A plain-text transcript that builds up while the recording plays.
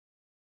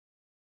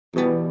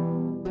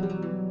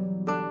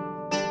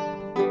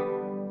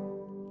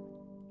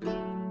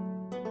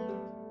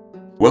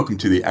Welcome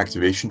to the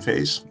activation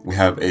phase. We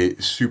have a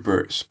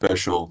super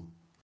special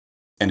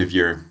end of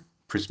year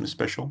Christmas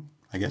special,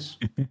 I guess.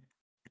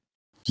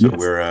 So Yes.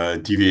 we're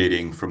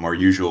deviating from our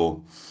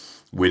usual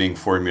winning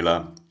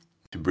formula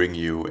to bring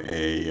you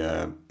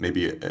a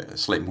maybe a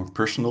slightly more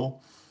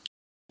personal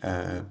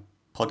uh,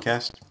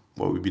 podcast.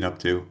 What we've been up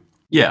to,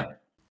 Yeah.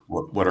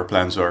 what our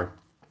plans are,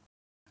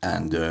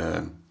 and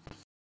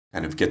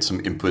kind of get some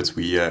inputs.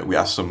 We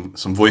asked some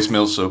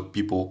voicemails, so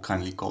people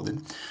kindly called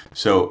in.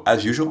 So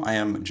as usual, I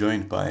am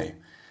joined by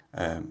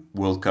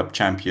World Cup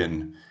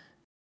champion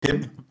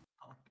Tim.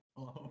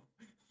 Hello.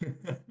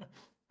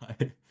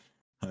 Hi.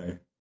 Hi.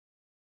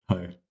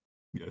 Hi.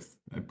 Yes.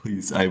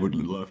 Please, I would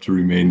love to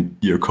remain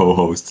your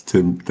co-host,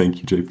 Tim. Thank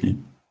you,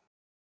 JP.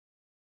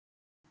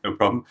 No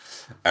problem.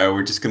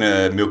 We're just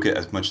gonna milk it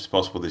as much as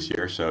possible this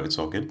year, so it's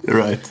all good.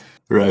 Right.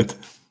 Right.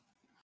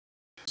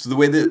 So the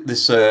way that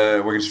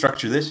we're gonna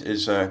structure this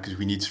is because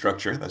we need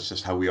structure. That's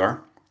just how we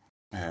are.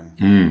 Um,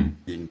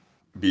 Hmm.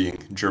 being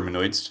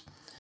Germanoids.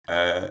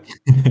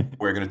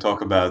 We're gonna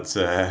talk about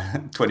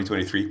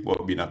 2023, what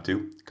we've been up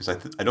to, because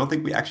I don't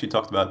think we actually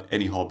talked about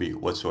any hobby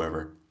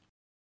whatsoever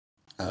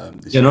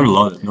this Yeah, not a year.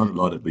 lot. Not a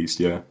lot, at least.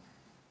 Yeah.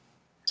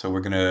 So we're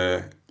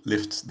gonna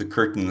lift the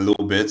curtain a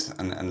little bit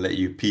and let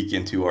you peek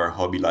into our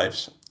hobby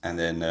lives, and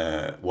then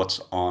what's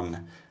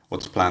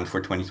planned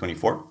for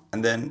 2024,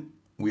 and then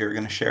we are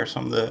gonna share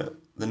some of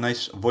the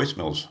nice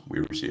voicemails we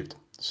received.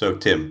 So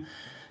Tim,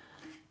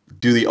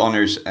 do the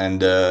honors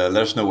and let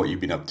us know what you've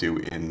been up to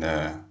in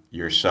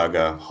your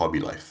Saga hobby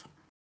life.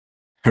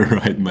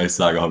 Right. My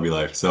Saga hobby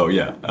life. So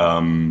yeah.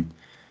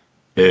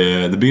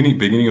 The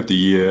beginning of the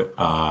year,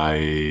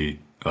 I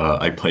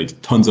played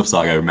tons of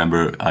Saga. I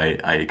remember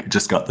I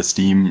just got the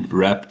Steam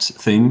Wrapped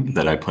thing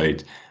that I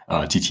played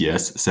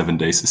TTS 7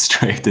 days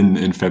straight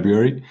in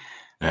February,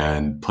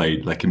 and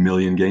played like a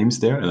million games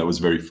there, and that was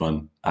very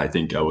fun. I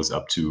think I was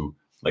up to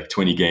like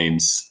 20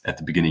 games at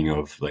the beginning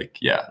of like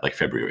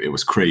February. It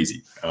was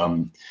crazy.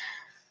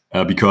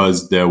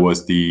 Because there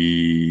was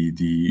the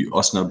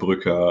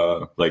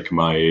Osnabrücker, like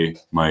my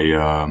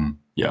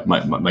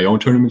own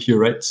tournament here,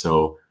 right?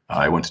 So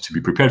I wanted to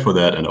be prepared for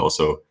that, and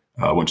also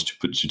wanted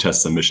to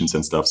test some missions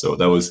and stuff. So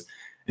that was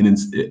an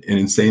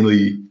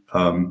insanely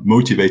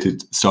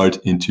motivated start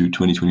into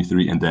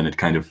 2023, and then it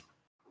kind of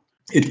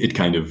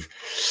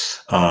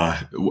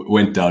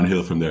went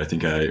downhill from there. I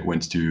think I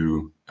went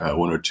to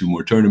one or two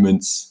more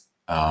tournaments.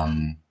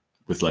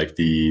 With like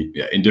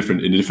in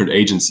different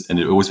agents, and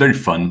it was very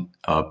fun.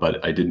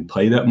 But I didn't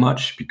play that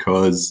much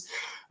because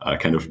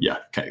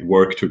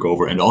work took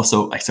over, and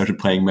also I started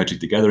playing Magic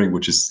the Gathering,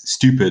 which is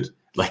stupid.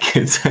 Like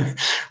it's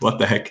what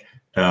the heck.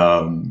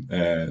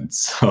 And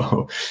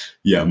so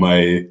yeah,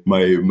 my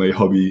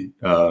hobby,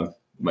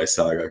 my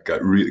Saga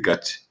got really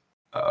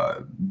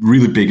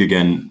big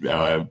again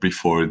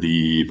before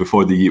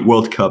the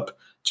World Cup,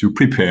 to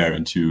prepare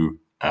and to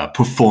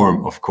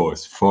perform, of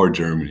course, for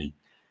Germany.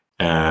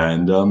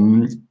 And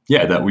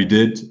yeah, that we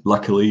did,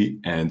 luckily.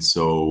 And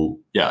so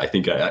yeah, I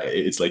think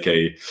it's like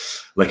a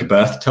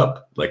bathtub,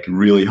 like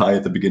really high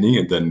at the beginning,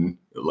 and then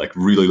like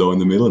really low in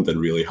the middle, and then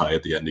really high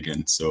at the end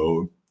again.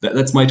 So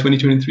that's my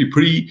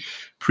 2023.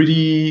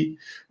 Pretty.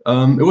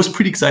 It was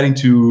pretty exciting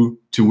to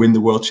win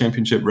the World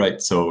Championship,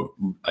 right? So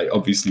I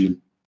obviously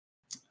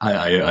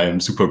I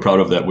am super proud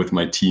of that with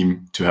my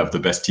team, to have the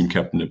best team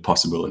captain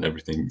possible and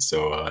everything.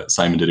 So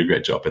Simon did a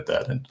great job at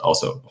that, and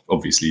also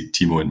obviously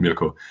Timo and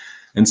Mirko.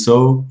 And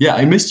so yeah,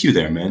 I missed you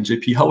there, man.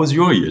 JP, how was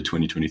your year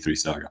 2023,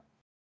 Saga?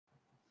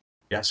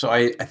 Yeah, so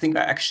I think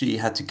I actually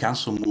had to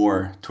cancel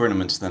more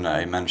tournaments than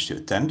I managed to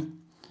attend.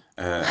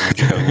 And I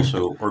think I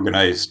also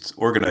organized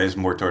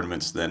more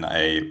tournaments than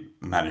I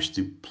managed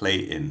to play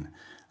in.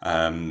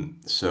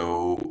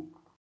 So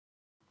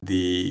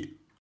the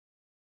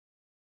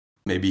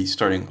maybe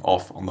starting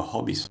off on the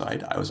hobby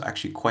side, I was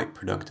actually quite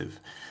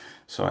productive.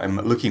 So I'm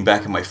looking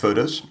back at my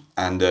photos,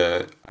 and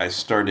I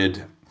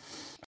started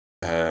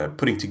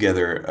putting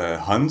together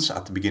Huns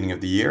at the beginning of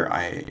the year.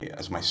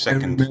 As my I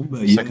remember,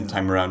 second yeah.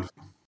 time around.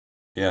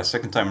 Yeah,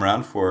 second time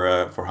around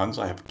for Huns.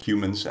 I have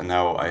humans, and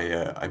now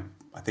I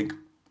think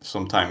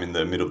sometime in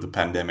the middle of the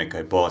pandemic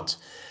I bought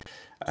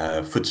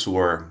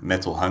footsore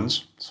metal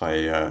Huns. So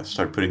I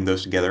started putting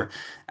those together,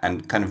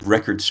 and kind of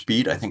record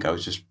speed. I think I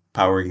was just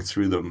powering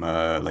through them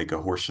like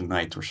a horse a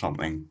night or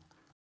something.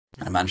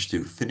 I managed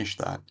to finish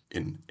that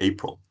in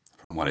April,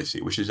 from what I see,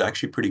 which is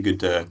actually pretty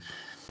good.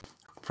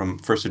 From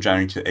 1st of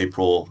January to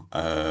April,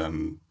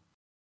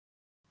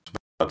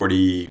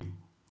 40,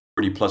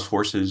 40 plus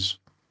horses.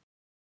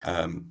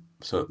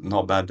 So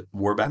not bad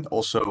warband.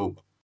 Also,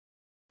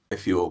 I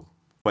feel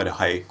quite a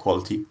high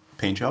quality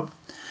paint job.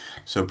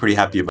 So pretty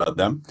happy about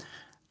them.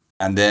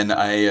 And then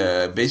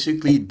I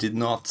basically did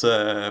not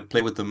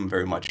play with them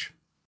very much.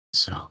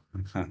 So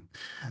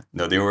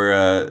no, they're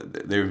a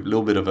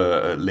little bit of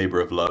a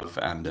labor of love,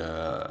 and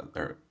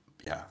they're,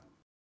 yeah,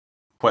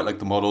 quite like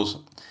the models.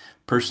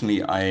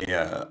 personally,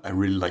 I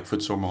really like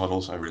futsal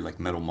models. I really like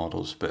metal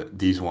models, but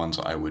these ones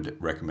I would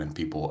recommend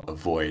people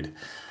avoid.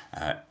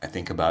 I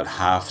think about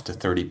half to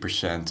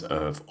 30%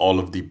 of all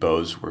of the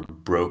bows were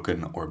broken,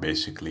 or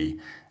basically,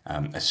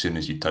 as soon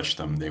as you touch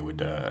them,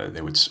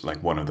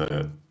 like one of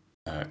the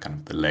kind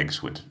of the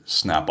legs would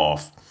snap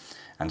off,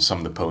 and some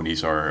of the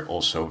ponies are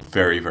also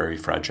very, very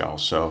fragile.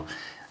 So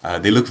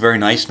they look very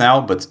nice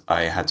now, but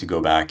I had to go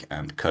back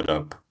and cut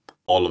up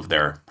all of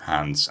their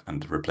hands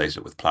and replace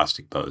it with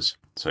plastic bows.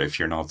 So if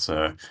you're not,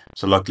 so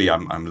luckily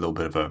I'm a little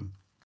bit of a,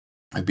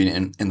 I've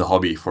been in the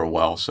hobby for a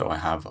while, so I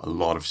have a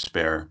lot of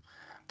spare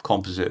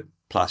composite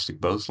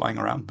plastic bows lying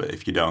around. But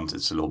if you don't,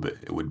 it's a little bit,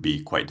 it would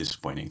be quite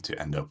disappointing to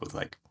end up with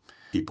like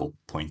people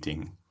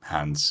pointing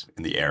hands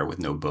in the air with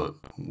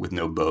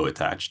no bow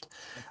attached.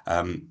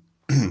 Um,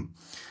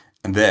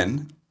 and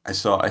then I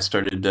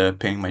started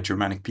painting my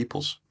Germanic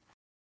peoples.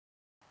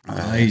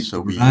 Right,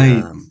 So we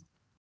right.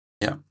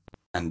 yeah,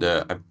 and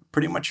I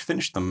pretty much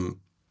finished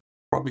them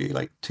probably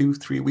like 2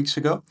 3 weeks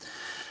ago.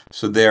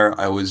 So there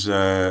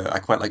I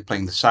quite like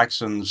playing the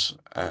Saxons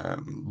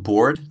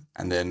board,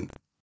 and then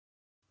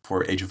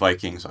for Age of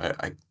Vikings,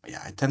 I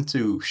tend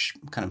to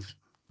kind of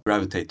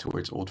gravitate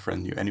towards old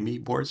friend new enemy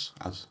boards.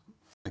 I was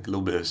like a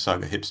little bit of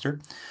Saga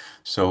hipster,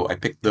 so I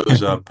picked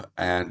those up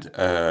and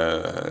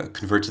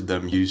converted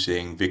them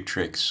using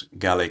Victrix,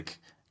 Gallic,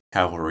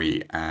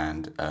 Cavalry,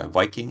 and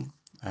Viking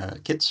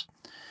kits.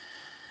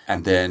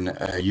 And then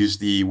use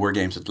the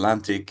Wargames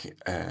Atlantic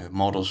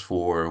models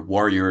for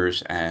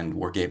Warriors and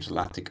Wargames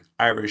Atlantic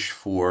Irish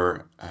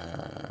for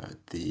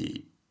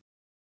the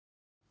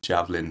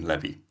Javelin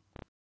Levy,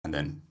 and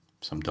then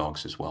some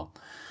dogs as well.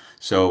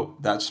 So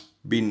that's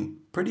been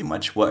pretty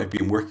much what I've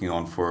been working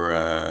on for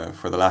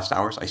the last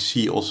hours. I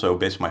see also,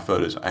 based on my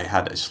photos, I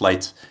had a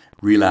slight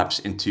relapse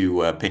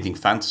into painting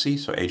fantasy,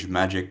 so Age of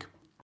Magic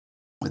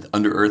with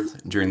Under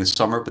Earth during the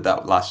summer, but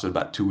that lasted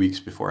about 2 weeks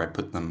before I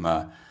put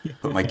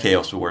my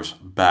Chaos Wars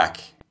back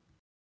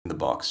in the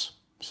box.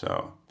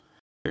 So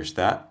there's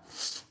that.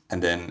 And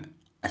then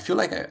I feel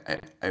like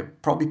I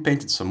probably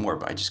painted some more,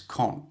 but I just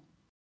can't.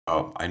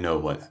 Oh, I know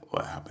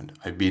what happened.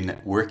 I've been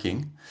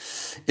working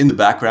in the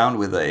background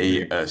with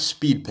a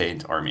speed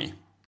paint army.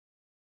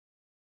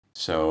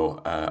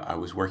 So I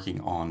was working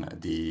on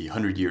the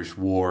 100 Years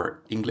War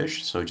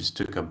English. So I just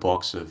took a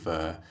box of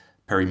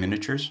Perry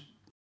miniatures.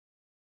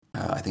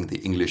 I think the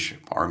English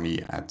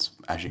army at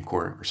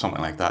Agincourt or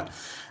something like that,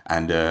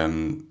 and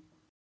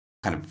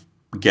kind of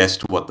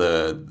guessed what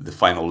the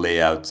final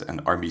layout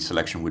and army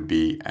selection would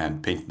be,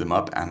 and painted them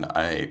up. And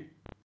I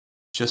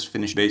just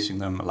finished basing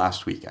them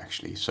last week,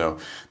 actually. So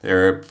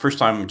they're first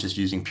time just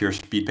using pure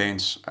speed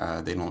paints.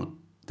 They don't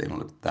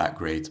look that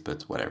great,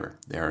 but whatever.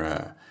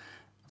 They're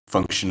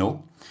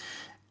functional.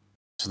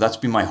 So that's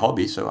been my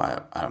hobby. So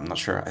I'm not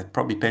sure. I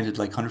probably painted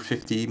like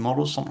 150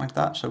 models, something like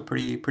that. So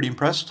pretty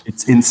impressed.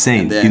 It's And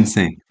insane, then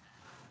insane.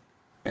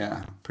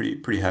 yeah,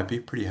 pretty happy,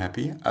 pretty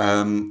happy.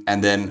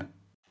 And then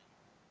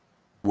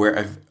where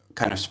I've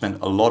kind of spent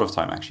a lot of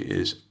time actually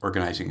is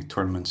organizing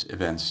tournaments,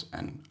 events,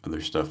 and other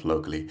stuff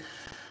locally.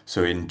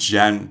 So in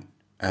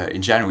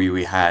January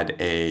we had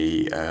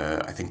a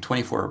I think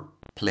 24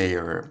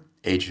 player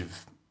Age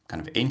of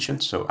kind of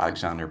Ancient, so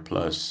Alexander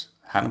plus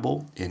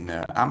Hannibal in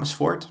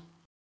Amersfoort.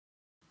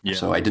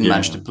 So Yeah, I didn't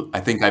manage yeah. to. I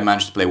think I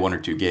managed to play 1 or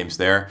 2 games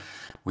there.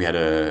 We had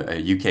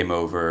you came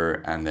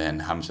over, and then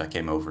Hamza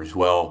came over as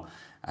well,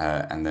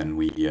 and then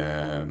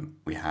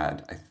we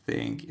had, I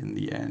think, in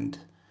the end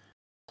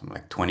something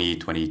like 20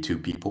 22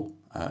 people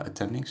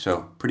attending.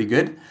 So pretty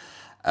good.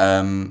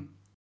 Um,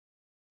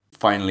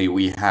 Finally,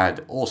 we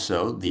had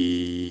also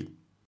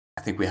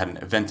I think we had an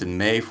event in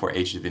May for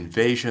Age of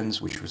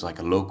Invasions, which was like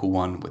a local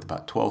one with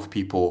about 12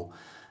 people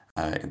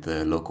at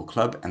the local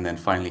club. And then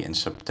finally in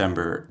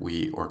September,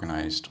 we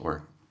organized,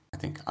 or I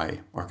think I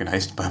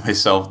organized by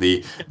myself,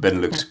 the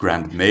Benelux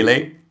Grand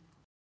Melee.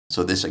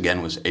 So this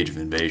again was Age of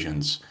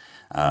Invasions.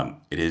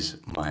 It is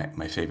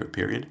my favorite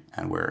period,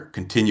 and we're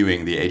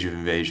continuing the Age of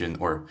Invasion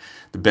or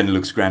the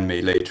Benelux Grand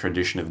Melee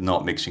tradition of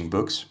not mixing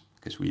books,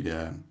 because we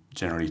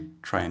generally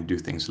try and do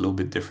things a little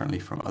bit differently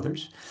from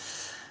others.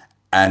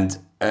 And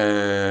You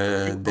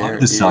are there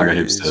the saga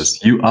is,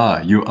 hipsters. You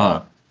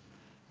are.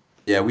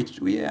 yeah,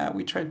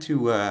 we try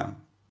to, I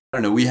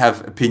don't know, we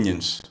have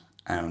opinions,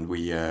 and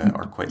we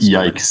are quite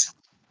stubborn. Yikes.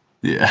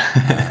 Yeah.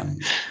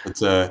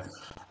 But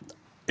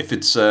if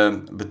it's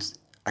but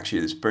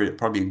actually it's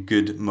probably a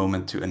good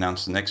moment to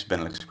announce the next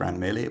Benelux Grand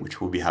Melee,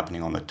 which will be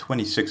happening on the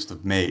 26th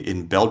of May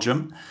in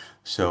Belgium.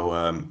 So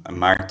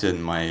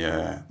Maarten,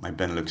 my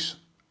Benelux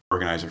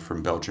organizer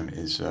from Belgium,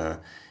 is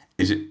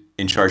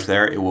in charge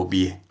there. It will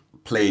be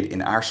played in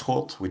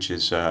Aarschot, which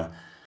is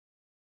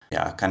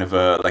yeah, kind of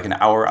like an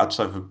hour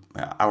outside of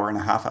hour and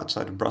a half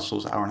outside of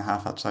Brussels, hour and a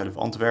half outside of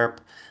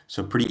Antwerp.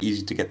 So pretty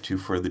easy to get to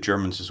for the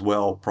Germans as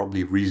well.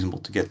 Probably reasonable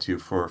to get to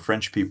for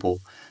French people.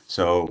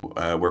 So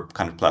we're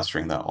kind of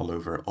plastering that all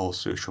over all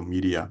social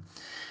media.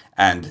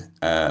 And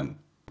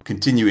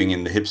continuing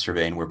in the hipster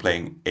vein, we're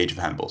playing Age of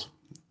Handballs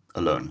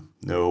alone.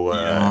 No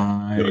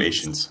Yikes.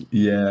 Asians.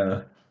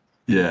 Yeah.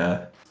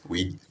 Yeah.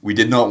 we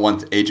did not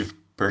want Age of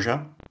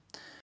Persia.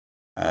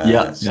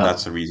 Yeah, So yeah.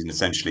 that's the reason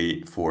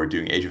essentially for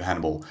doing Age of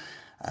Hannibal,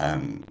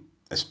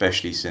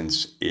 especially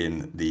since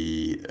in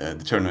the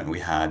tournament we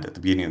had at the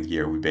beginning of the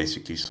year, we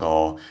basically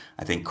saw,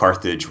 I think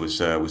Carthage was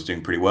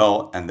doing pretty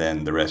well, and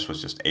then the rest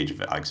was just Age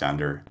of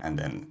Alexander, and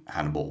then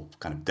Hannibal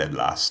kind of dead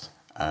last.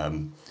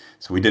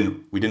 So we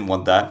didn't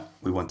want that.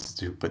 We wanted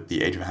to put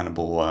the Age of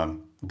Hannibal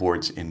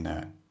boards in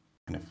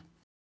kind of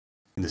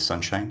in the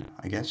sunshine,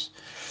 I guess.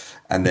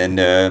 And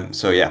then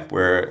so yeah,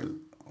 we're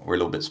a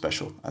little bit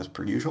special as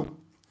per usual.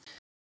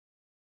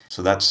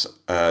 So that's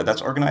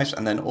organized,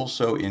 and then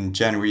also in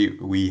January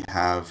we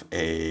have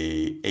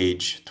a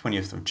Age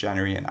 20th of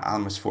January in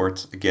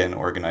Amersfoort, again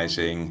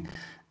organizing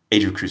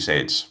Age of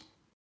Crusades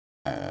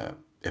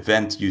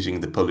event using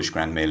the Polish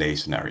Grand Melee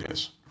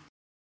scenarios.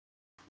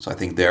 So I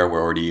think there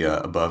we're already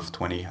above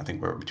 20. I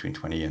think we're between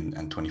 20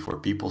 and 24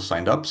 people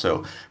signed up,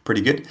 so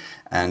pretty good.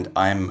 And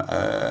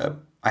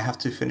I have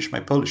to finish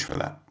my Polish for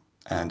that,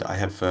 and I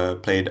have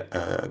played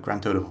a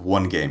grand total of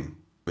 1 game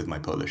with my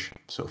Polish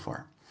so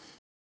far.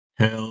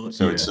 Hell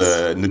So yes. it's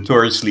a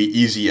notoriously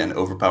easy and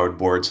overpowered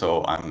board,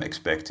 so I'm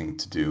expecting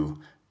to do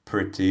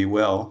pretty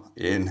well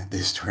in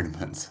this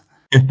tournament.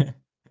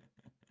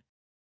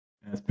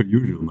 As per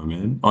usual, my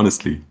man.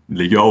 Honestly,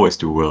 like you always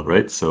do well,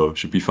 right? So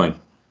should be fine.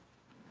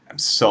 I'm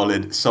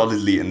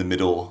solidly in the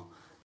middle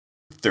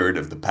third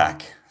of the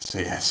pack. So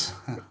yes.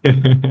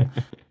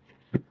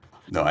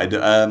 No,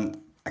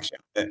 actually,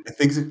 I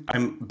think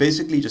I'm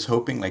basically just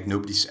hoping like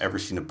nobody's ever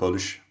seen a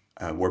Polish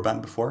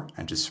warband before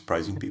and just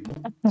surprising people.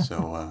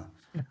 So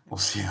we'll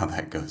see how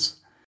that goes.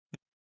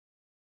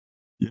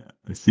 Yeah,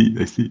 I see.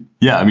 I see.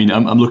 Yeah, I mean,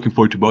 I'm looking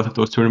forward to both of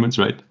those tournaments,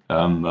 right?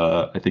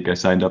 I think I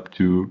signed up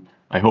to.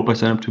 I hope I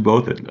signed up to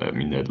both. I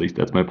mean, at least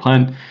that's my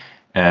plan.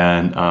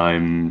 And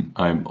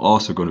I'm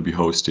also going to be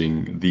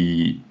hosting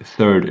the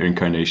third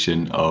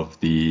incarnation of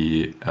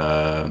the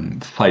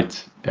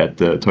fight at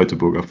the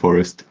Teutoburger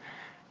Forest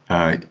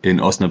in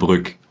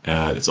Osnabrück.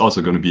 It's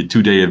also going to be a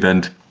 2-day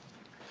event,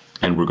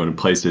 and we're going to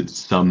place it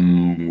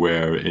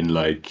somewhere in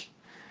like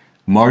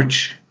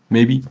March,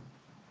 maybe.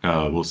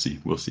 We'll see.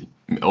 We'll see.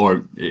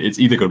 Or it's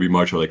either going to be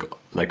March or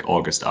like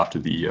August after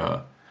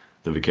the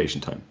vacation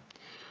time.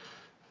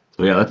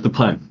 So yeah, that's the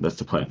plan. That's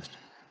the plan.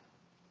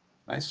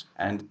 Nice.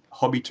 And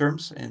hobby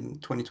terms in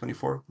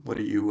 2024.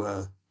 What's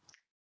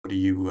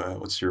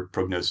your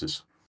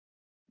prognosis?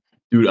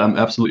 Dude, I'm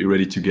absolutely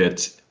ready to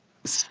get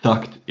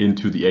sucked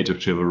into the Age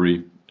of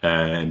Chivalry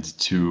and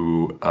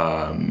to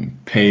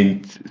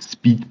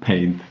speed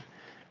paint,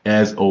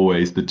 as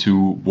always, the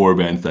two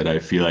warbands that I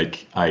feel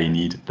like I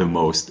need the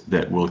most,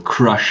 that will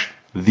crush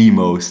the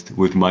most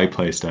with my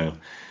playstyle,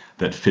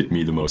 that fit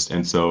me the most.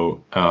 And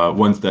so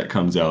once that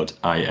comes out,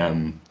 I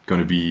am going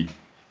to be,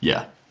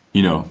 yeah,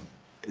 you know,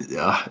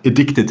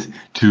 addicted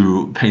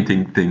to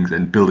painting things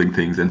and building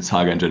things and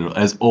Saga in general.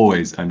 As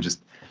always, I'm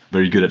just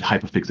very good at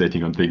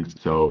hyperfixating on things.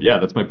 So yeah,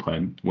 that's my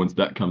plan. Once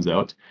that comes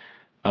out,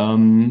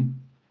 um,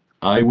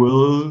 I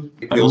will.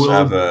 We also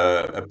have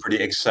a pretty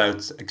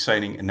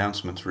exciting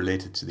announcement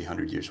related to the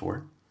 100 Years'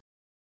 War.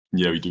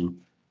 Yeah, we do.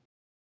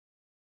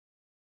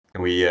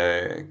 Can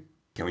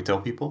we tell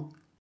people?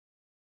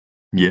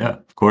 Yeah,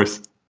 of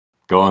course.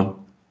 Go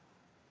on.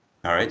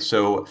 All right.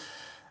 So,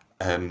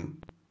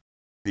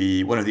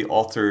 one of the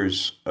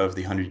authors of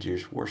the 100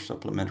 Years' War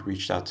supplement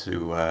reached out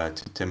to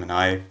Tim and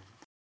I,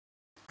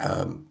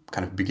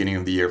 kind of beginning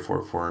of the year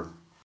for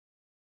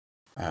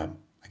I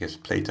guess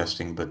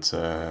playtesting, but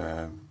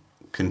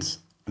couldn't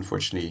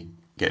unfortunately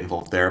get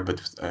involved there.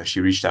 But she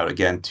reached out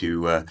again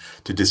to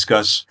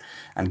discuss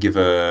and give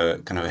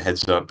a kind of a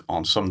heads up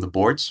on some of the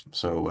boards.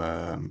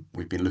 So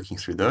we've been looking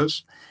through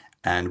those,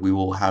 and we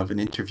will have an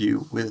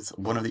interview with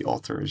one of the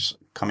authors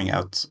coming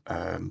out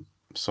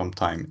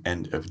sometime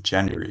end of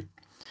January.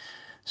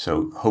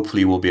 So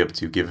hopefully we'll be able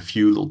to give a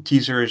few little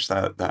teasers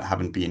that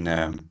haven't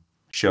been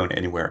shown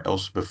anywhere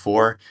else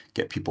before,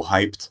 get people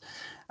hyped.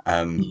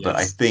 But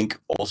I Yes. think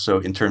also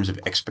in terms of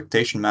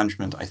expectation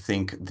management, I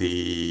think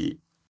the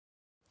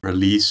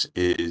release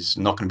is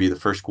not going to be the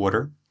first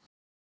quarter.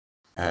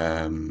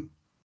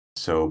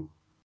 So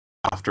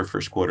after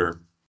first quarter,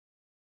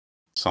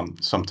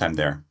 sometime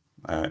there.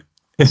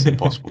 It's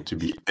impossible to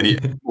be any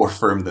more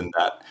firm than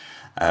that.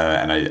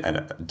 And I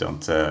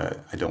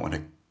don't want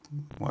to.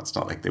 Well, it's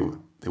not like they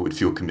would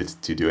feel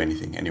committed to do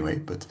anything anyway.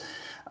 But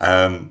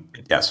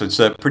yeah, so it's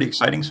pretty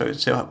exciting. So it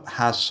still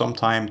has some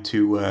time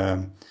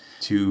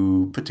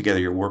to put together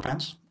your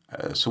warbands.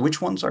 So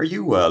which ones are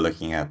you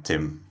looking at,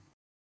 Tim?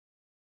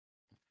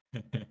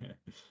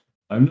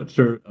 I'm not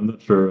sure. I'm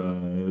not sure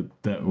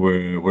that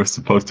we're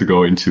supposed to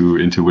go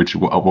into which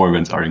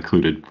warbands are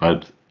included,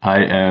 but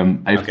I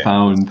am. Okay.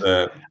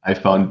 I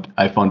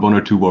found one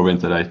or two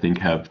warbands that I think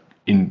have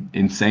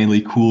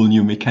insanely cool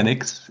new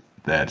mechanics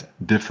that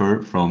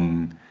differ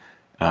from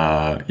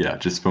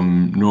just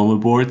from normal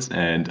boards,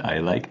 and I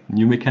like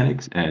new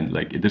mechanics and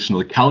like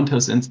additional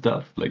counters and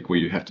stuff, like where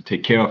you have to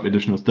take care of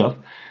additional stuff,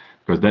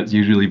 because that's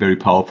usually very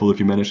powerful if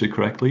you manage it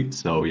correctly.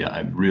 So yeah,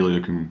 I'm really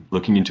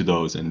looking into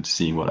those and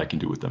seeing what I can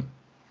do with them.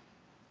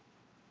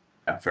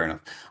 Yeah, fair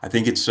enough. I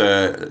think it's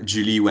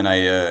Julie when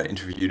I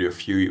interviewed her a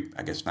few,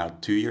 I guess now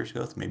 2 years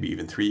ago, maybe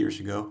even 3 years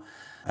ago,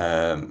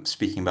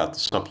 speaking about the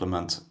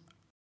supplement.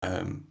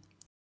 Um,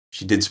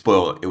 she did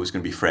spoil it was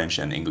going to be French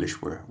and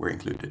English were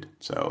included.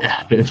 So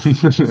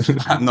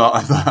I'm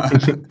not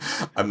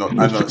I'm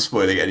not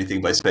spoiling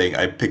anything by saying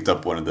I picked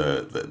up one of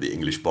the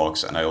English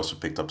box and I also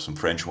picked up some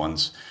French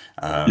ones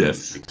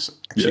Yes. because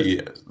Yes.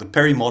 actually the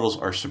Perry models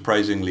are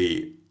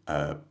surprisingly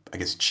I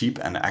guess cheap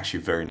and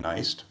actually very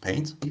nice to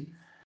paint.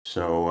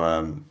 So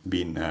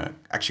been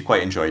actually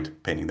quite enjoyed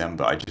painting them,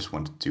 but I just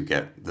wanted to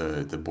get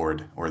the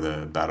board or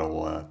the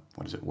battle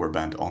what is it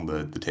warband on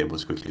the table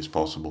as quickly as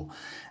possible,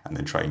 and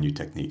then try a new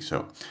technique.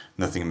 So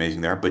nothing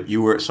amazing there. But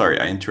you were sorry,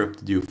 I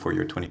interrupted you for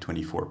your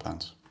 2024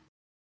 plans.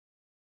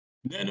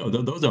 Yeah, no,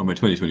 those are my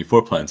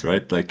 2024 plans,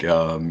 right? Like,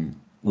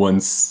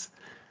 once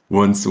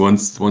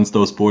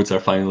those boards are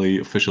finally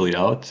officially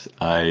out,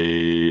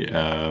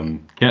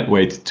 I can't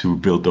wait to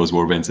build those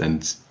warbands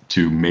and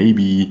to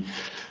maybe,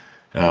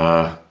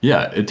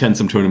 yeah, attend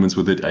some tournaments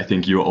with it. I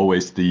think you're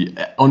always the,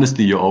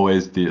 honestly, you're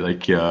always the,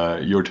 like,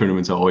 your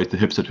tournaments are always the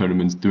hipster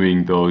tournaments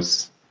doing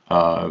those,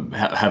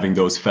 having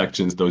those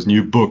factions, those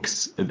new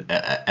books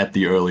at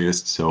the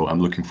earliest. So I'm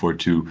looking forward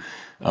to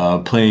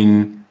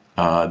playing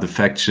the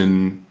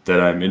faction that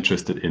I'm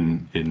interested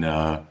in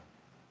on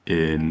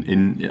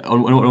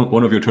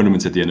one of your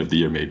tournaments at the end of the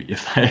year, maybe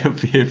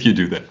if you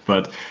do that.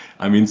 But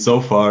I mean, so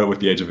far with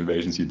the Age of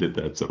Invasions, you did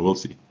that, so we'll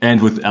see.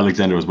 And with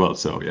Alexander as well.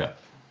 So yeah.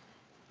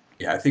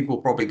 Yeah, I think we're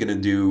probably gonna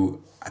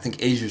do. I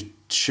think Asia's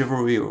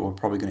Chivalry. We're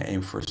probably gonna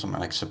aim for something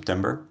like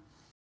September.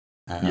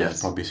 Yes.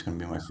 Probably is going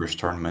to be my first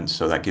tournament,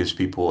 so that gives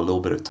people a little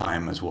bit of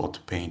time as well to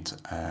paint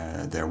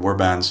their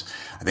warbands.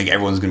 I think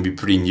everyone's going to be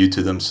pretty new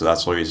to them, so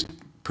that's always a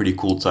pretty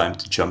cool time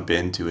to jump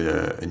into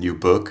a new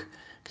book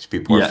because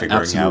people are Yeah.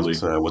 figuring out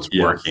Absolutely. what's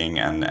Yeah. working,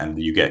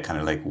 and you get kind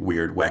of like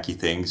weird, wacky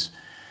things,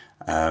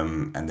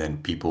 and then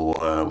people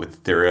with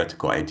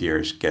theoretical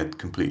ideas get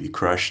completely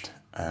crushed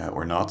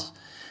or not.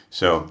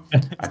 So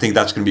I think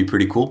that's going to be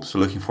pretty cool. So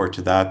looking forward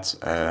to that.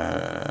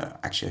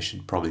 Actually, I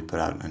should probably put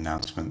out an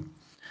announcement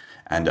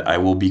and I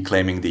will be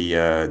claiming the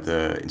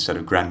instead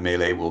of Grand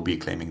Melee, we'll be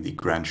claiming the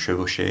Grand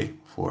Chevauché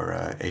for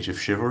Age of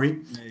Chivalry.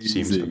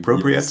 Seems Amazing. Yes.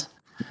 appropriate.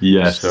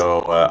 Yes.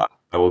 So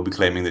I will be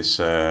claiming this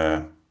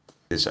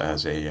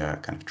as a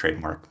kind of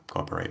trademark,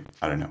 copyright.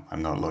 I don't know.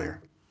 I'm not a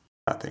lawyer.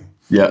 That thing.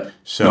 Yeah. All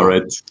So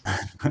right.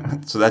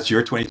 so that's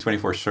your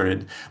 2024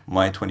 started.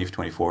 My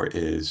 2024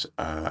 is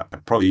I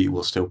probably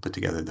will still put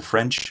together the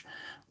French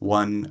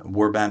one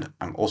warband.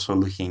 I'm also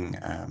looking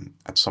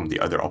at some of the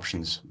other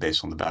options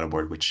based on the battle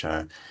board, which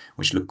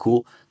look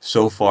cool.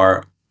 So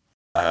far,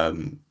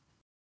 um,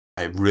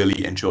 I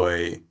really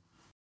enjoy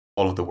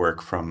all of the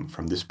work from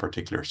this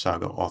particular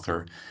saga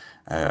author.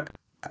 Uh,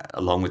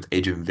 Along with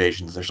Age of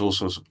Invasions, there's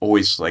also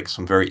always like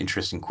some very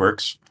interesting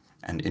quirks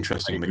and I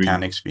interesting agree.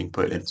 mechanics being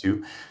put Yes.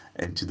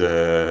 into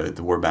the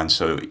warband.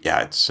 So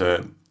yeah, it's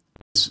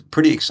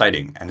pretty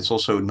exciting, and it's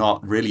also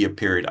not really a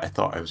period I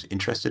thought I was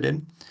interested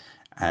in.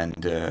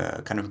 And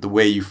kind of the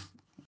way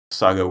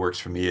saga works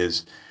for me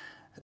is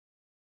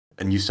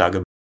a new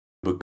saga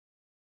book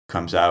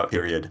comes out,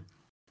 period,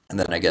 and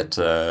then I get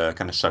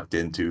kind of sucked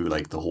into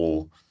like the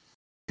whole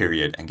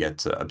period and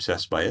get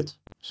obsessed by it.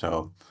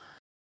 So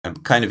I'm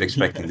kind of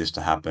expecting this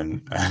to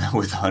happen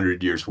with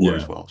 100 Years War Yeah.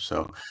 as well.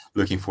 So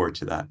looking forward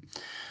to that.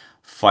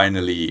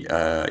 Finally,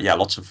 yeah,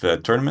 lots of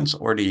tournaments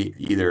already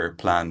either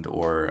planned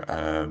or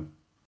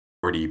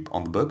already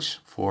on the books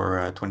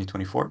for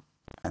 2024.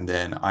 And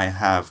then I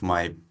have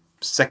my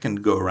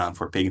second go around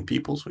for Pagan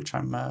Peoples, which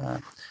I'm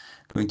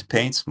going to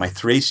paint. My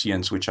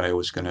Thracians, which I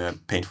was going to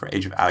paint for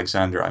Age of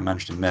Alexander, I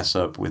managed to mess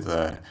up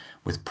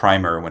with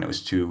primer when it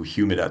was too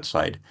humid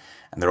outside,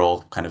 and they're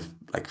all kind of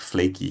like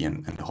flaky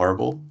and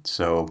horrible.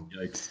 So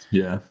Yikes.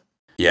 Yeah.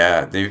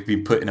 yeah, they've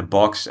been put in a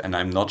box, and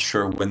I'm not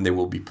sure when they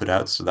will be put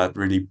out. So that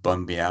really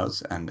bummed me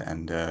out.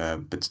 And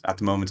but at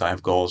the moment, I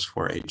have goals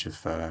for Age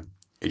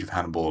of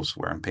Hannibal's,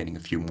 where I'm painting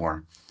a few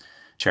more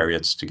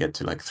chariots to get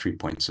to like 3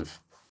 points of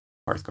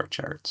Hearthguard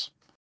chariots.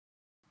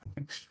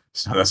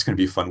 So that's going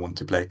to be a fun one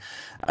to play.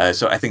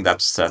 So I think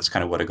that's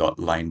kind of what I got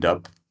lined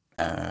up,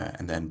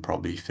 and then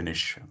probably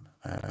finish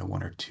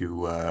one or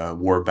two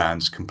war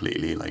bands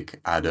completely, like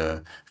add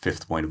a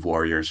 5th point of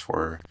warriors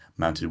for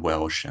mounted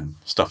Welsh and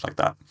stuff like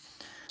that.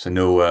 So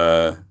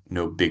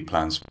no big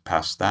plans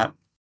past that,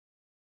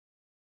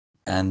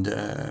 and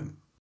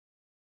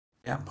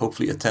yeah,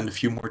 hopefully attend a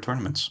few more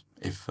tournaments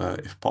if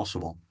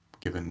possible,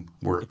 given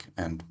work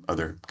and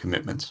other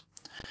commitments.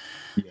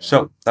 Yeah.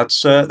 So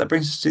that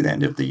brings us to the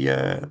end of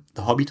the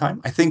hobby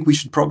time. I think we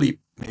should probably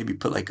maybe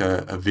put like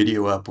a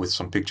video up with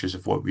some pictures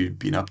of what we've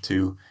been up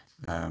to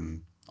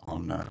on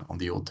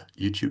the old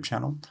YouTube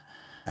channel.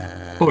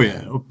 Oh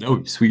yeah. Oh,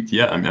 oh, sweet.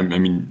 Yeah. I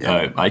mean,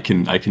 Yeah, I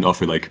can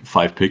offer like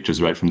 5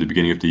 pictures right from the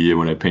beginning of the year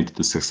when I painted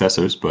the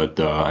successors, but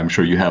I'm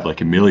sure you have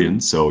like a million.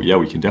 So yeah,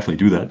 we can definitely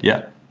do that.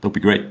 Yeah, that'll be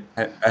great.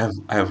 I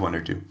have one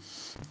or two.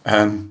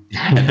 And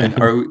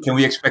can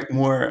we expect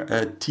more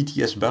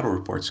TTS battle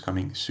reports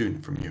coming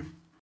soon from you?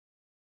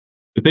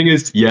 The thing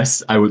is,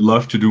 yes, I would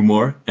love to do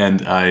more,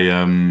 and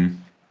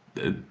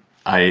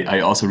I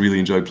also really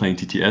enjoy playing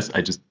TTS.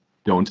 I just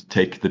don't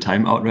take the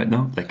time out right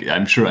now. Like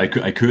I'm sure I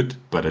could,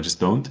 but I just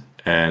don't.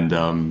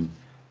 And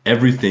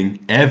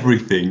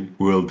everything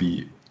will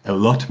be a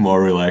lot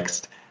more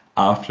relaxed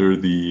after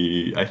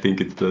the. I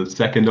think it's the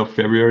 2nd of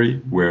February,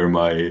 where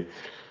my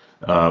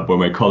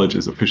college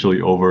is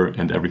officially over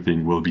and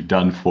everything will be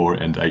done for,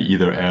 and I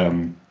either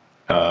am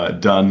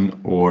done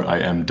or I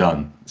am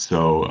done.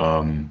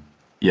 So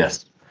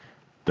yes,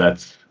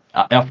 that's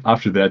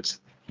after that.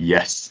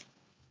 Yes,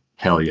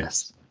 hell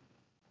yes.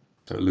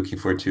 So looking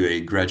forward to a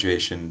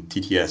graduation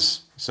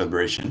TTS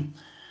celebration.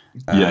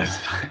 Uh, Yes.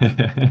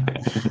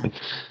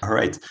 all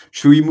right.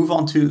 Should we move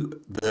on to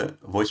the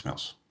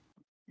voicemails?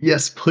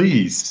 Yes,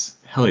 please.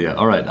 Hell yeah.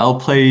 All right. I'll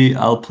play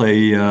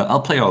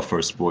our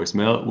first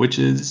voicemail, which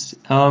is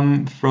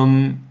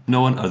from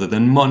no one other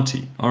than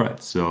Monty. All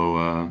right.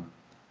 So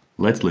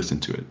let's listen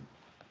to it.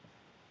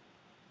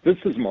 This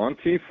is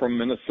Monty from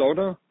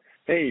Minnesota.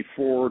 Hey,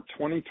 for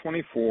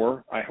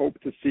 2024, I hope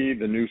to see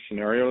the new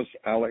scenarios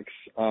Alex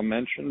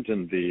mentioned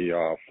in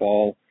the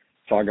fall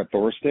Saga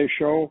Thursday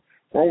show.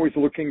 We're always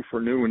looking for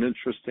new and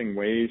interesting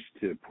ways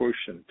to push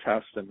and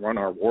test and run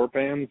our war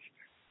bands.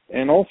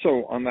 And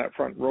also on that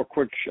front, real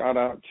quick shout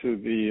out to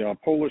the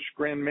Polish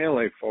Grand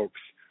Melee folks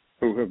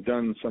who have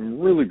done some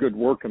really good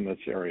work in this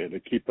area to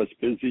keep us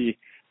busy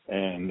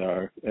and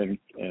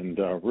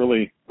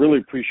really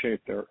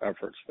appreciate their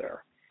efforts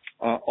there.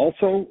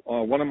 Also,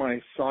 one of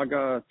my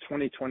Saga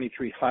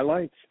 2023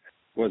 highlights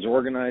was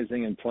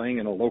organizing and playing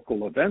in a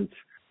local event.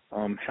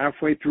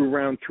 Halfway through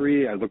round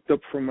 3, I looked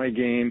up from my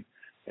game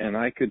and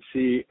I could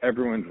see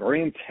everyone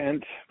very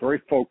intent,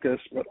 very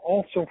focused, but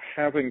also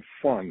having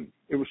fun.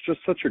 It was just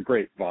such a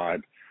great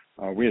vibe.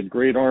 We had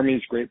great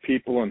armies, great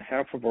people, and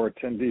half of our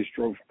attendees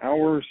drove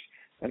hours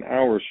and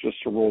hours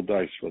just to roll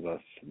dice with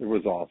us. It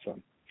was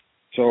awesome.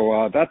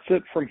 So that's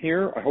it from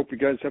here. I hope you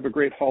guys have a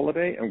great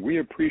holiday, and we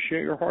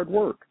appreciate your hard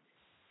work.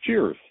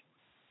 Cheers.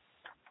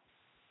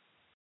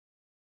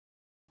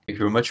 Thank you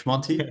very much,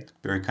 Monty.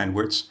 Very kind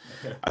words.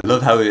 I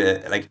love how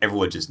like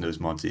everyone just knows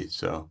Monty,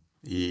 so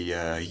he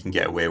can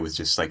get away with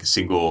just like just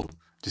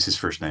his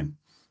first name.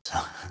 So,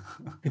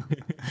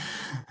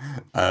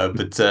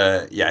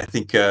 yeah, I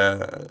think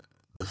the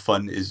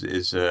fun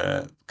is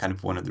kind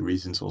of one of the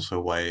reasons also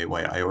why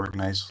I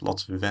organize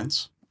lots of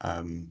events.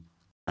 I'm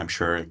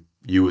sure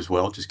you as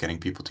well, just getting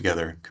people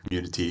together,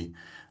 community.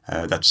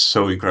 That's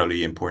so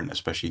incredibly important,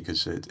 especially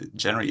because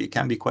generally it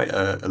can be quite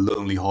a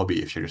lonely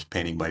hobby if you're just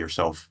painting by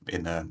yourself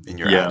in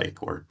your Yeah.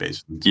 attic or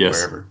basement, Yes.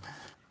 wherever.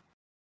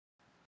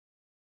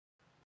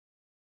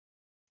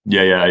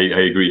 Yeah, I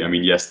agree. I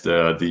mean, yes,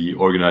 the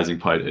organizing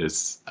part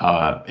is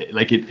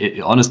like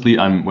it. Honestly,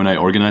 when I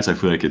organize, I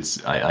feel like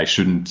I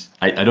shouldn't.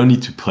 I don't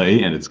need to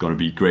play, and it's going to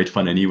be great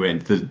fun anyway.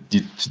 And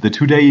the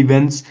 2 day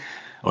events,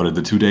 or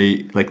the 2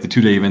 day like the 2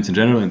 day events in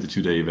general, and the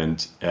 2 day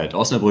event at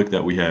Osnabrück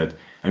that we had.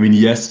 I mean,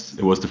 yes,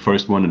 it was the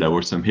first one, and there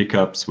were some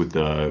hiccups with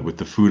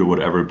the food or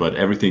whatever, but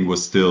everything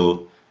was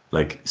still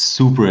like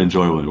super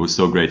enjoyable. It was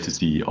so great to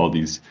see all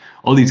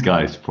these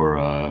guys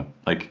for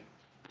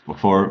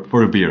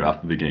for a beer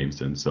after the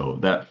games, and so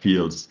that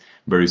feels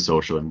very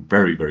social and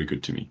very very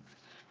good to me.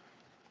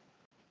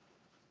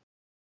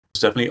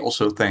 Definitely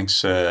also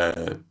thanks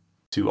to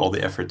all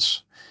the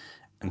efforts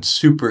and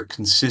super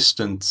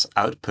consistent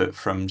output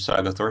from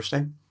Saga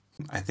Thursday.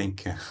 I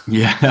think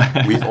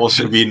Yeah. we've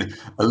also been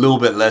a little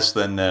bit less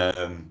than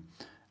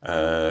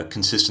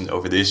consistent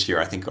over this year.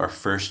 I think our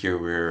first year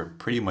we were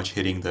pretty much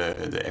hitting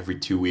the every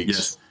 2 weeks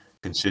Yes.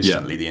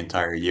 consistently the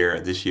entire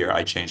year. This year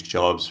I changed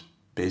jobs,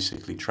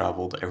 basically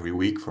traveled every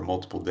week for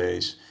multiple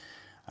days.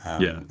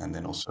 Yeah. And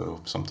then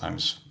also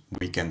sometimes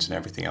weekends and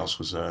everything else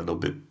was a little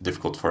bit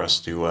difficult for us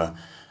to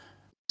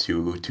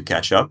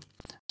catch up.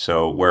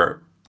 So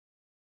we're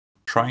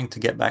trying to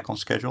get back on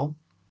schedule,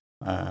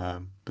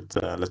 but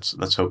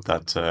let's hope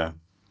that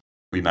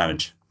we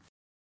manage.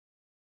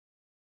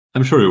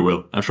 I'm sure you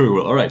will. I'm sure you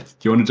will. All right.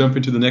 Do you want to jump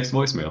into the next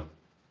voicemail?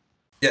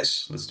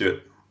 Yes, let's do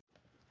it.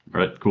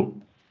 All right. Cool.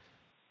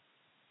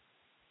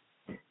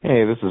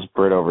 Hey, this is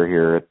Britt over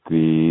here at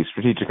the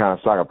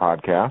Strategicon Saga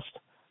podcast.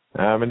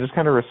 And just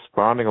kind of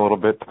responding a little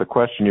bit to the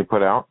question you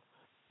put out.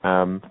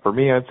 For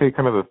me, I'd say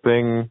kind of the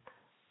thing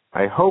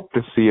I hope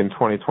to see in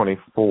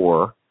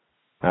 2024,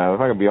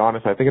 if I can be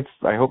honest,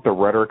 I hope the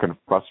rhetoric and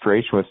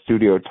frustration with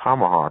Studio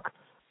Tomahawk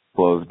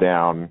slows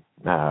down.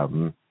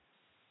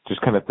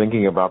 Just kind of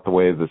thinking about the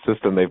way the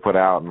system they put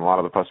out and a lot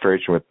of the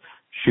frustration with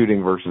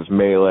shooting versus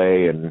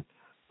melee and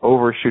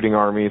overshooting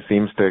armies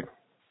seems to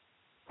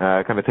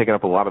kind of taking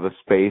up a lot of the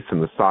space in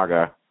the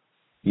Saga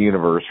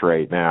universe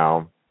right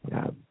now.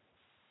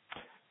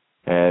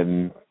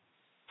 And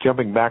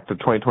jumping back to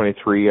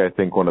 2023, I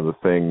think one of the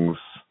things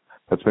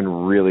that's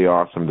been really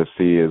awesome to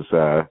see is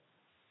a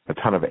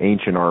ton of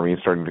ancient armies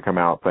starting to come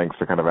out thanks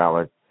to kind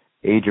of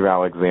Age of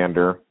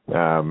Alexander.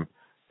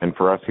 And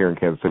for us here in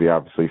Kansas City,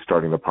 obviously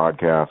starting the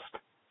podcast.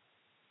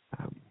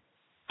 So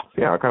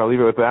yeah, I'll kind of leave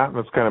it with that.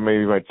 That's kind of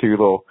maybe my two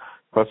little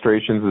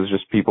frustrations is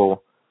just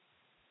people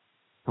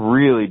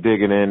really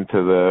digging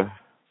into the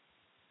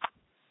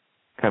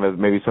kind of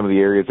maybe some of the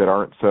areas that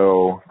aren't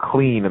so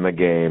clean in the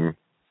game,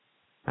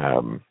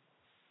 and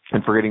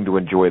forgetting to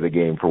enjoy the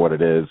game for what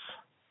it is.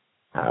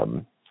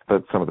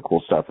 But some of the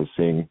cool stuff is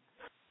seeing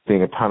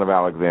a ton of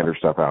Alexander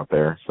stuff out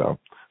there. So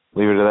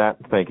leave it to that.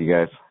 Thank you,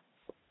 guys.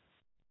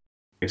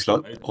 Thanks a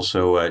lot.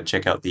 Also,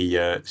 check out the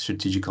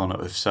Strategicon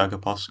of Saga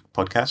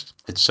podcast.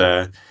 It's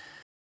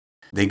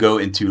they go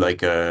into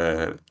like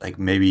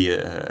maybe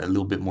a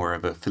little bit more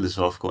of a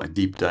philosophical and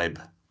deep dive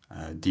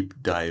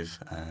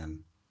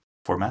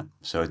format.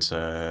 So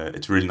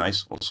it's really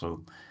nice.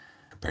 Also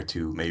compared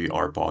to maybe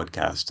our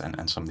podcast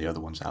and some of the other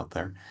ones out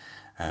there,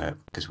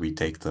 because we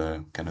take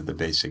the kind of the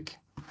basic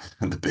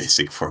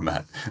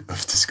format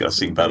of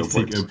discussing battle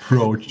boards. Basic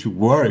approach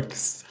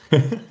works.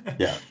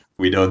 Yeah.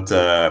 We don't.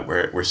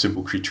 We're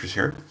simple creatures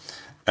here,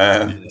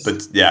 Yes.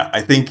 but yeah,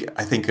 I think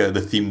the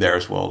theme there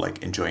as well,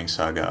 like enjoying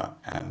Saga,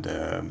 and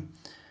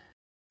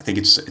I think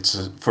it's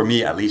for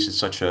me at least, it's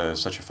such a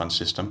fun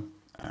system,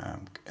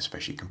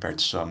 especially compared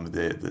to some of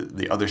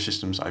the other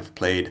systems I've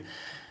played.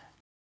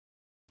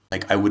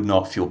 Like I would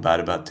not feel bad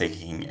about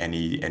taking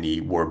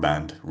any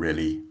warband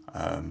really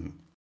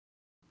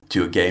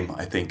to a game.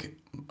 I think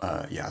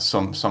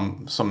some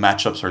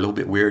matchups are a little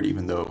bit weird,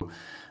 even though.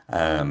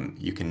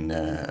 You can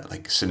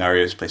like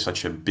scenarios play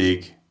such a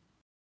big,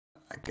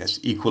 I guess,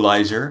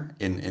 equalizer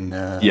in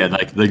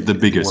like the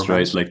biggest,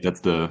 right? warbands. Like that's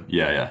the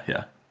yeah.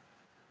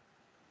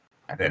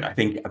 And then I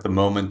think at the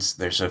moment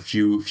there's a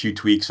few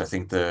tweaks. I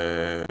think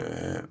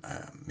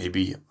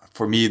maybe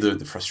for me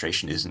the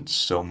frustration isn't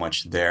so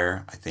much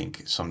there. I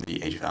think some of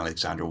the Age of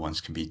Alexander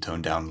ones can be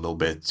toned down a little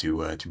bit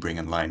to bring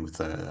in line with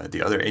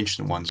the other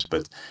ancient ones.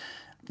 But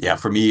yeah,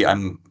 for me,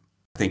 I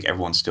think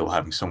everyone's still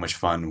having so much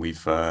fun.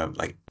 We've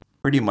like.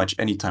 Pretty much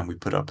anytime we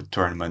put up a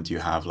tournament, you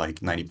have like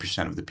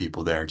 90% of the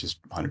people there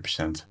just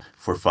 100%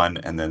 for fun,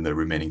 and then the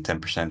remaining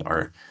 10%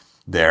 are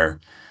there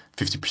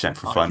 50%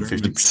 for fun,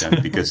 Germans.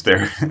 50% because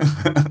they're.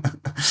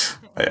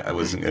 I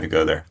wasn't gonna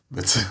go there,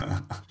 but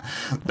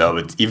no.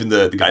 But even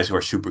the guys who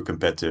are super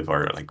competitive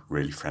are like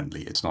really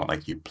friendly. It's not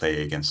like you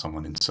play against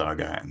someone in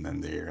Saga and then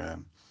they're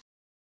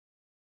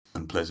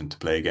unpleasant to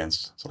play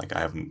against. It's like I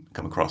haven't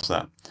come across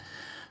that.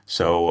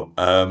 So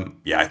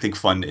I think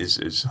fun is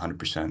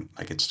 100%.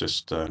 Like it's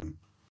just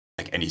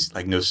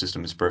like no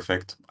system is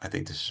perfect. I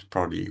think this is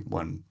probably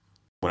one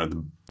of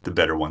the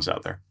better ones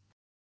out there.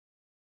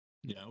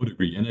 Yeah, I would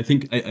agree. And I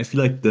think I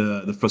feel like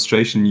the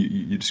frustration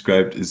you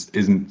described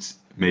isn't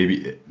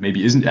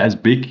as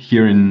big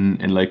here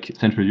in like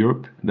Central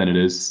Europe than it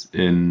is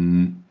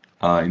in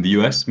the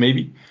US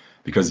maybe,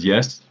 because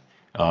yes.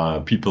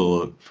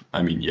 People,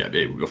 I mean, yeah,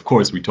 of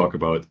course, we talk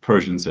about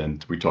Persians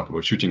and we talk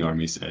about shooting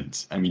armies.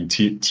 And I mean,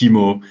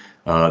 Timo,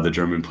 the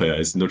German player,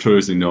 is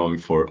notoriously known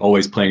for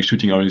always playing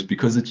shooting armies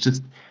because it's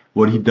just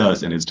what he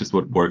does and it's just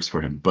what works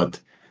for him. But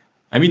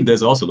I mean,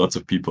 there's also lots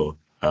of people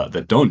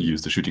that don't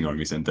use the shooting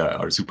armies and that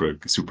are super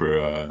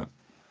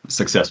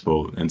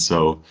successful. And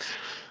so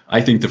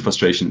I think the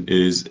frustration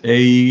is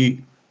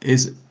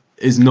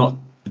not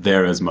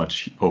there as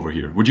much over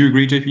here. Would you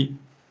agree, JP?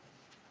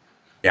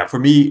 Yeah, for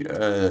me,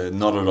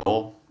 not at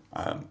all.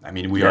 I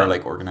mean, we Yeah. are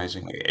like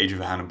organizing like Age of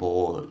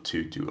Hannibal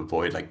to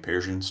avoid like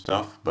Persian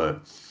stuff, but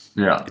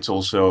Yeah. it's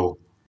also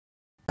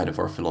kind of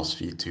our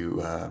philosophy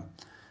to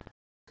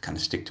kind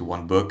of stick to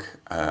one book.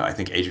 I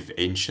think Age of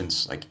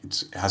Ancients, like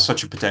it has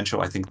such a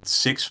potential. I think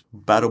 6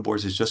 battle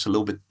boards is just a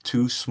little bit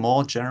too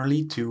small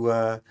generally to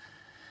for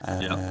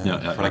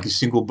like a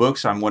single book.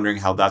 So I'm wondering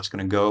how that's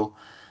going to go.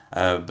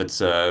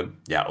 But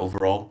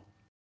overall,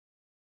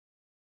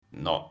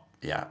 not.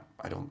 Yeah,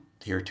 I don't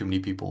hear too many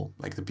people,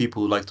 like the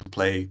people who like to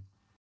play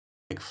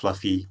like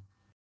fluffy,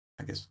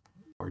 I guess,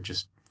 or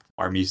just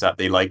armies that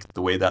they like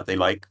the way that they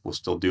like will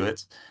still do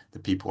it. The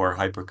people who are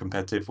hyper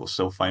competitive will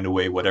still find a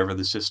way, whatever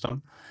the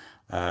system.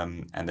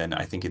 And then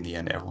I think in the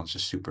end everyone's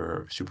just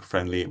super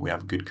friendly. We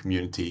have a good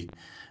community,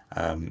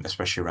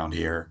 especially around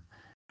here,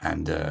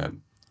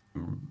 and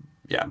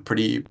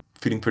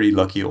feeling pretty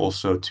lucky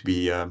also to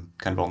be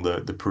kind of on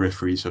the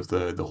peripheries of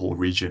the whole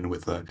region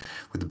with the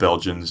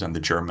Belgians and the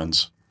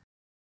Germans.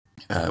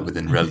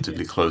 Within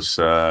relatively close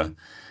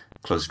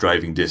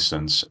driving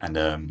distance, and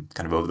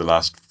kind of over the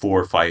last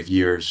 4 or 5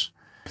 years,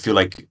 I feel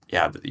like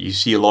you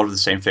see a lot of the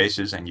same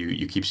faces, and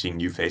you keep seeing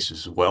new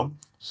faces as well.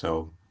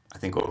 So I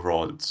think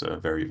overall it's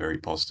very, very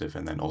positive.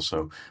 And then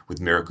also with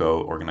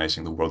Mirko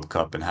organizing the World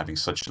Cup and having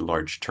such a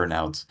large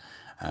turnout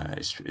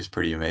is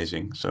pretty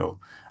amazing. So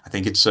I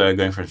think it's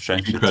going from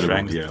strength to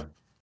strength.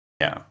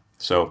 Yeah.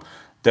 So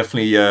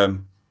definitely.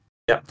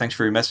 Thanks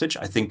for your message.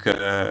 I think we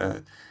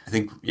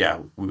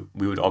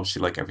would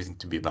obviously like everything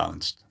to be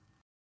balanced,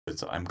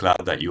 but I'm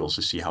glad that you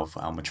also see how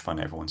much fun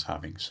everyone's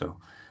having. So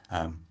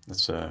I'm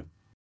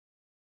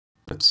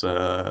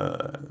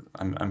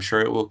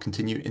sure it will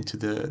continue into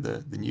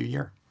the new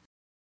year.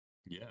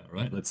 Yeah,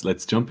 right.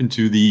 Let's jump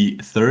into the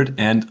third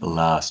and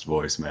last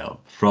voicemail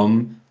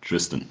from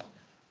Tristan.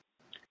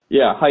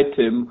 Yeah, hi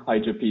Tim, hi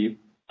JP,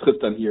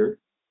 Tristan here.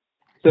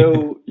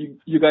 So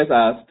you guys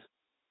asked,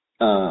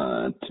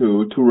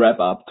 to wrap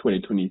up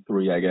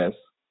 2023, I guess,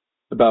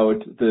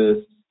 about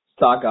the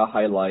Saga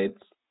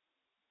highlights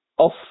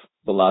of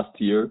the last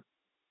year.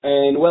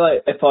 And well,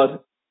 I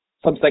thought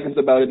some seconds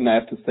about it, and I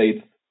have to say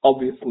it's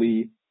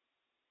obviously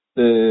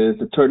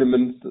the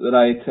tournaments that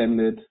I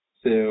attended,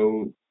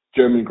 so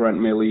German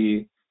Grand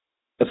Melee,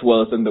 as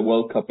well as in the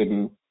World Cup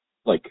in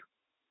like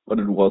what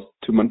it was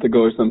 2 months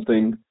ago or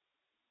something,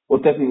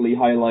 was definitely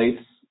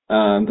highlights.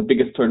 The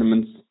biggest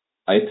tournaments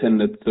I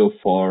attended so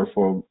far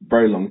for a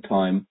very long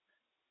time.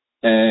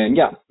 And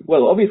yeah,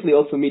 well, obviously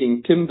also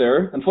meeting Tim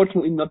there.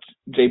 Unfortunately, not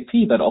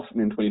JP that often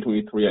in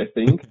 2023, I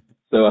think.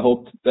 So I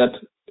hope that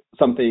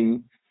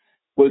something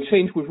will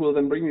change, which will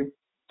then bring me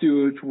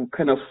to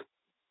kind of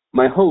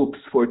my hopes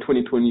for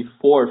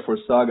 2024 for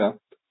Saga.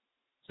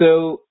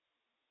 So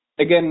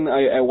again,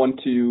 I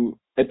want to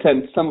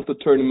attend some of the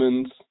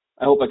tournaments.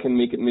 I hope I can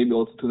make it maybe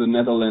also to the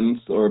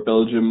Netherlands or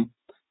Belgium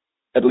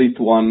at least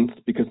once,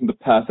 because in the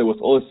past there was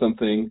always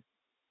something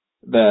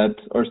that,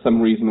 or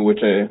some reason which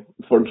I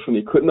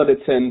unfortunately could not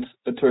attend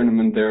a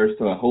tournament there.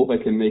 So I hope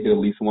I can make it at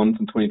least once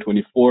in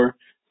 2024.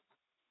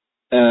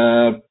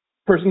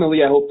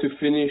 Personally, I hope to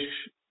finish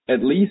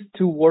at least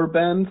 2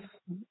 warbands,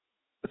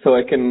 so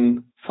I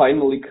can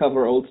finally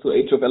cover also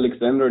Age of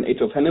Alexander and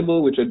Age of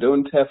Hannibal, which I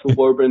don't have a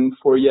warband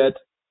for yet.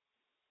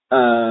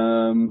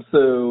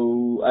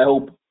 So I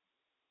hope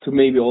to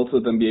maybe also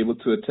then be able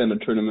to attend a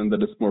tournament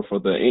that is more for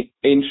the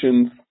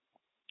ancients.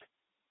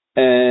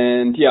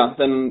 And yeah,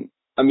 then,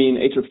 I mean,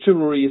 Age of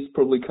Chivalry is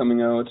probably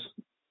coming out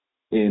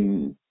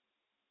in,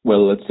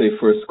 well, let's say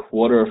first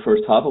quarter or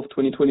first half of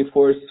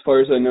 2024, as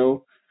far as I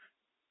know.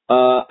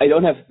 I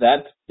don't have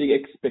that big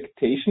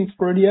expectations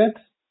for it yet,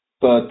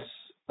 but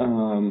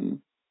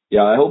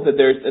yeah, I hope that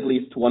there's at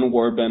least one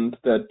warband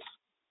that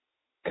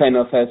kind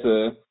of has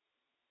a,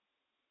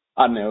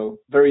 I don't know,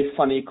 very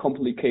funny,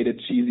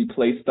 complicated, cheesy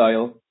play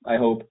style. I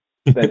hope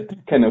that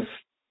kind of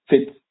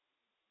fits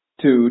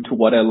to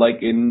what I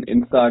like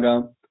in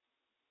Saga.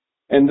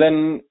 And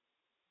then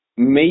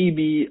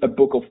maybe a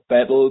book of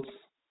battles,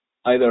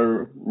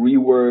 either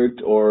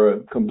reworked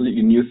or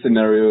completely new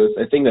scenarios.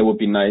 I think that would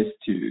be nice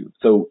too.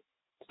 So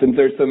since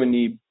there's so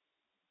many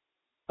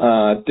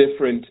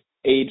different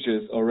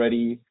ages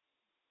already,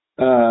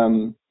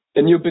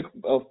 a new book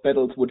of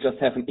battles would just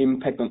have an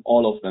impact on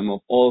all of them, of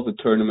all the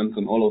tournaments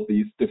and all of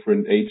these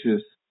different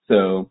ages.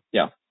 So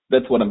yeah,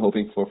 that's what I'm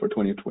hoping for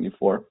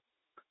 2024.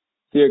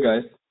 See you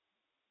guys.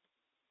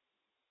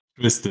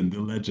 Tristan, the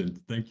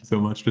legend. Thank you so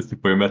much, Tristan,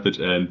 for your message.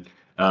 And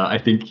I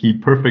think he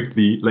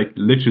perfectly, like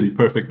literally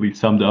perfectly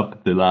summed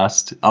up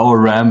our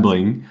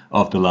rambling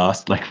of the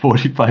last like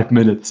 45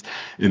 minutes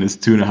in his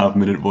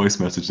 2.5-minute voice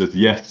message that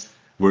yes,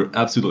 we're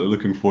absolutely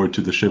looking forward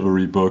to the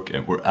Chivalry book,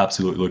 and we're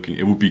absolutely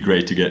it would be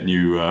great to get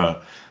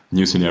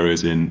new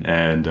scenarios in.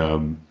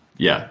 And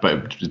yeah,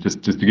 but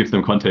just to give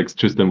some context,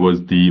 Tristan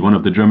was one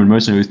of the German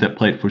mercenaries that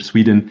played for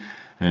Sweden,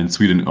 and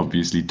Sweden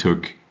obviously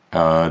took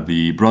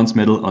the bronze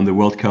medal on the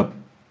World Cup.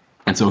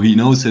 And so he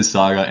knows his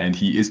Saga, and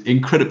he is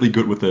incredibly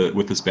good with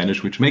the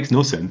Spanish, which makes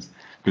no sense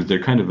because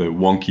they're kind of a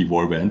wonky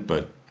warband,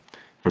 but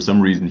for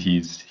some reason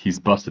he's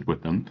busted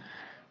with them.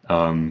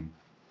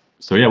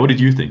 So yeah, what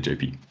did you think,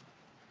 JP?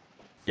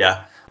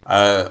 Yeah,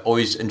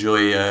 always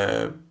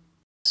enjoy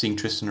seeing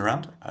Tristan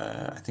around.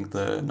 I think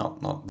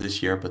not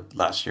this year, but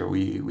last year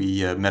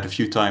we met a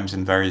few times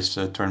in various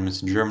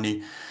tournaments in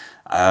Germany.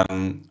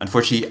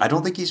 Unfortunately, I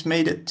don't think he's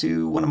made it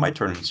to one of my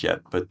tournaments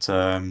yet, but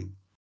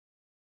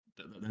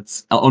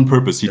that's on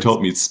purpose. He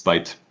told me it's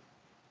spite.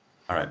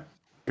 All right,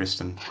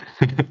 Tristan.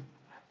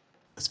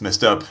 It's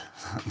messed up.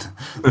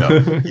 No,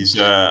 he's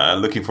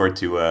looking forward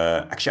to.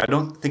 Actually, I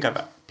don't think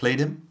I've played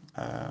him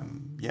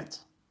yet.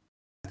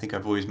 I think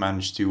I've always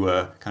managed to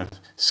kind of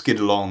skid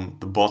along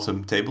the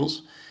bottom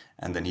tables,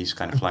 and then he's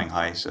kind of flying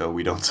high, so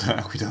we don't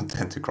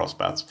tend to cross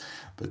paths.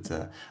 But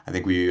I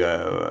think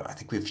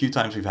a few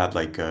times we've had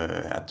like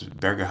at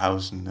Berger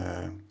House and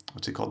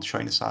what's it called,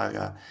 Schweine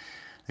Saga.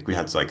 I think we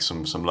had like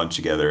some lunch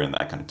together and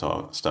that kind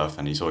of stuff.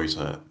 And he's always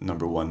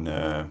number one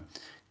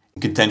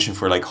in contention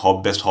for like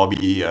best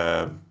hobby,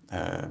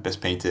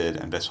 best painted,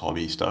 and best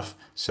hobby stuff.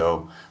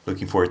 So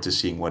looking forward to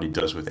seeing what he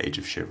does with Age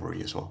of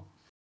Chivalry as well.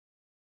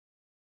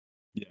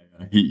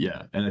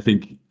 Yeah, and I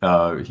think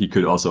he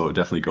could also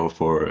definitely go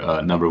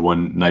for number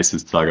one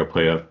nicest Saga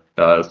player.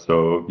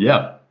 So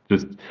yeah,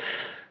 just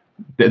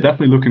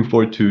definitely looking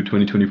forward to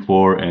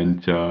 2024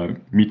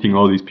 and meeting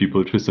all these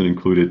people, Tristan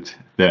included,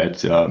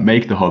 that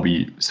make the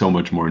hobby so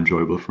much more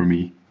enjoyable for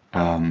me.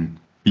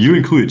 You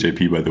included,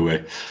 JP, by the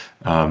way.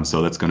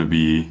 So that's going to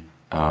be,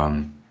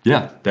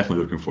 definitely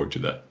looking forward to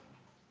that.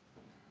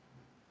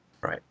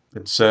 Right.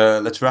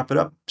 Let's wrap it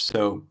up.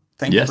 So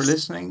thank you for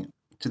listening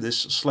to this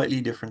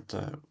slightly different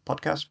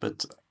podcast,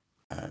 but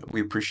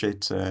we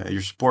appreciate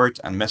your support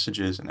and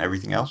messages and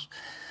everything else.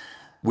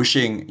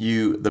 Wishing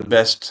you the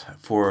best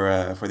for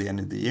the end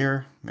of the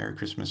year. Merry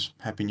Christmas,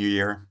 Happy New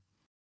Year,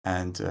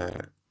 and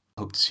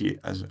hope to see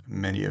as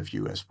many of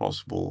you as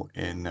possible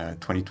in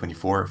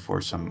 2024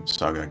 for some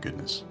Saga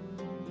goodness.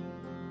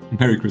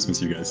 Merry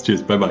Christmas, you guys.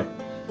 Cheers. Bye-bye.